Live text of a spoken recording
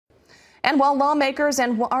And while lawmakers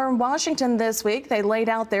are in Washington this week, they laid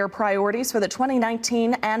out their priorities for the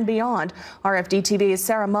 2019 and beyond. RFD-TV's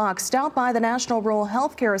Sarah Mock stopped by the National Rural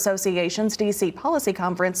Health Care Association's D.C. Policy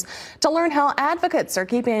Conference to learn how advocates are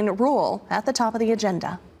keeping rural at the top of the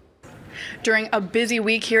agenda. During a busy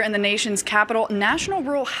week here in the nation's capital, national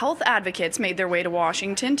rural health advocates made their way to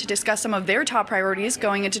Washington to discuss some of their top priorities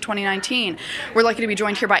going into 2019. We're lucky to be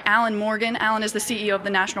joined here by Allan Morgan. Allan is the CEO of the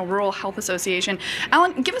National Rural Health Association.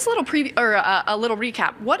 Allan, give us a little a little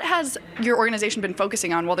recap. What has your organization been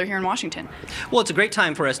focusing on while they're here in Washington? Well, it's a great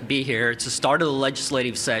time for us to be here. It's the start of the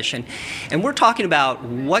legislative session, and we're talking about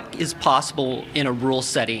what is possible in a rural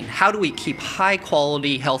setting. How do we keep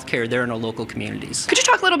high-quality health care there in our local communities? Could you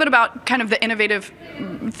talk a little bit about kind of the innovative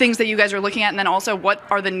things that you guys are looking at, and then also what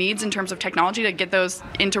are the needs in terms of technology to get those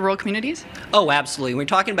into rural communities? Oh, absolutely. When we're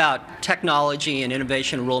talking about technology and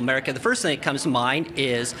innovation in rural America, the first thing that comes to mind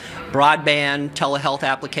is broadband, telehealth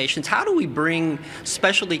applications. How do we bring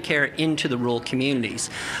specialty care into the rural communities?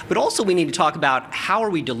 But also we need to talk about how are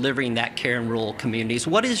we delivering that care in rural communities?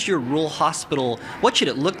 What is your rural hospital? What should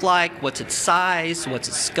it look like? What's its size? What's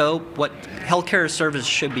its scope? What healthcare service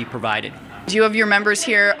should be provided? You have your members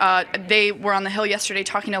here. They were on the Hill yesterday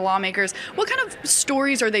talking to lawmakers. What kind of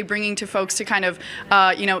stories are they bringing to folks to kind of,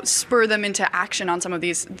 spur them into action on some of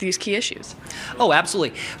these key issues? Oh,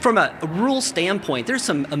 absolutely. From a rural standpoint, there's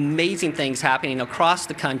some amazing things happening across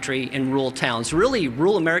the country in rural towns. Really,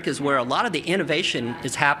 rural America is where a lot of the innovation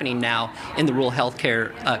is happening now in the rural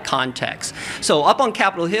healthcare context. So up on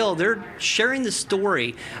Capitol Hill, they're sharing the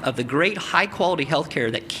story of the great high-quality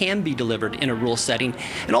healthcare that can be delivered in a rural setting,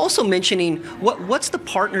 and also mentioning what's the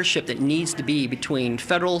partnership that needs to be between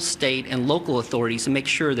federal, state, and local authorities to make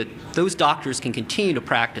sure that those doctors can continue to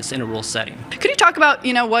practice in a rural setting. Could you talk about,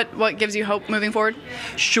 what gives you hope moving forward?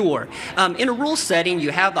 Sure. In a rural setting, you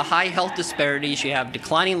have the high health disparities, you have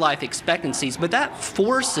declining life expectancies, but that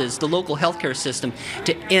forces the local healthcare system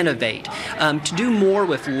to innovate, to do more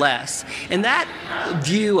with less. And that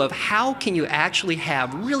view of how can you actually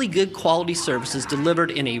have really good quality services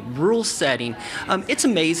delivered in a rural setting, it's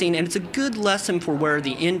amazing, and it's a good lesson for where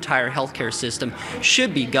the entire healthcare system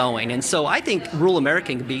should be going. And so I think rural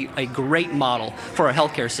America can be a great model for our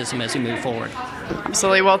healthcare system as we move forward.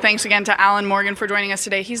 Absolutely. Well, thanks again to Allan Morgan for joining us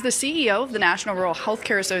today. He's the CEO of the National Rural Health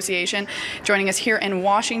Care Association, joining us here in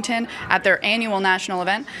Washington at their annual national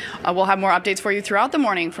event. We'll have more updates for you throughout the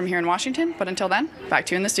morning from here in Washington, but until then, back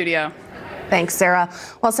to you in the studio. Thanks, Sarah.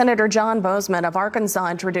 Well, Senator John Bozeman of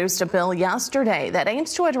Arkansas introduced a bill yesterday that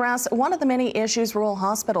aims to address one of the many issues rural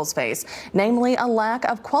hospitals face, namely a lack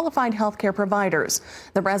of qualified health care providers.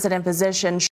 The resident physician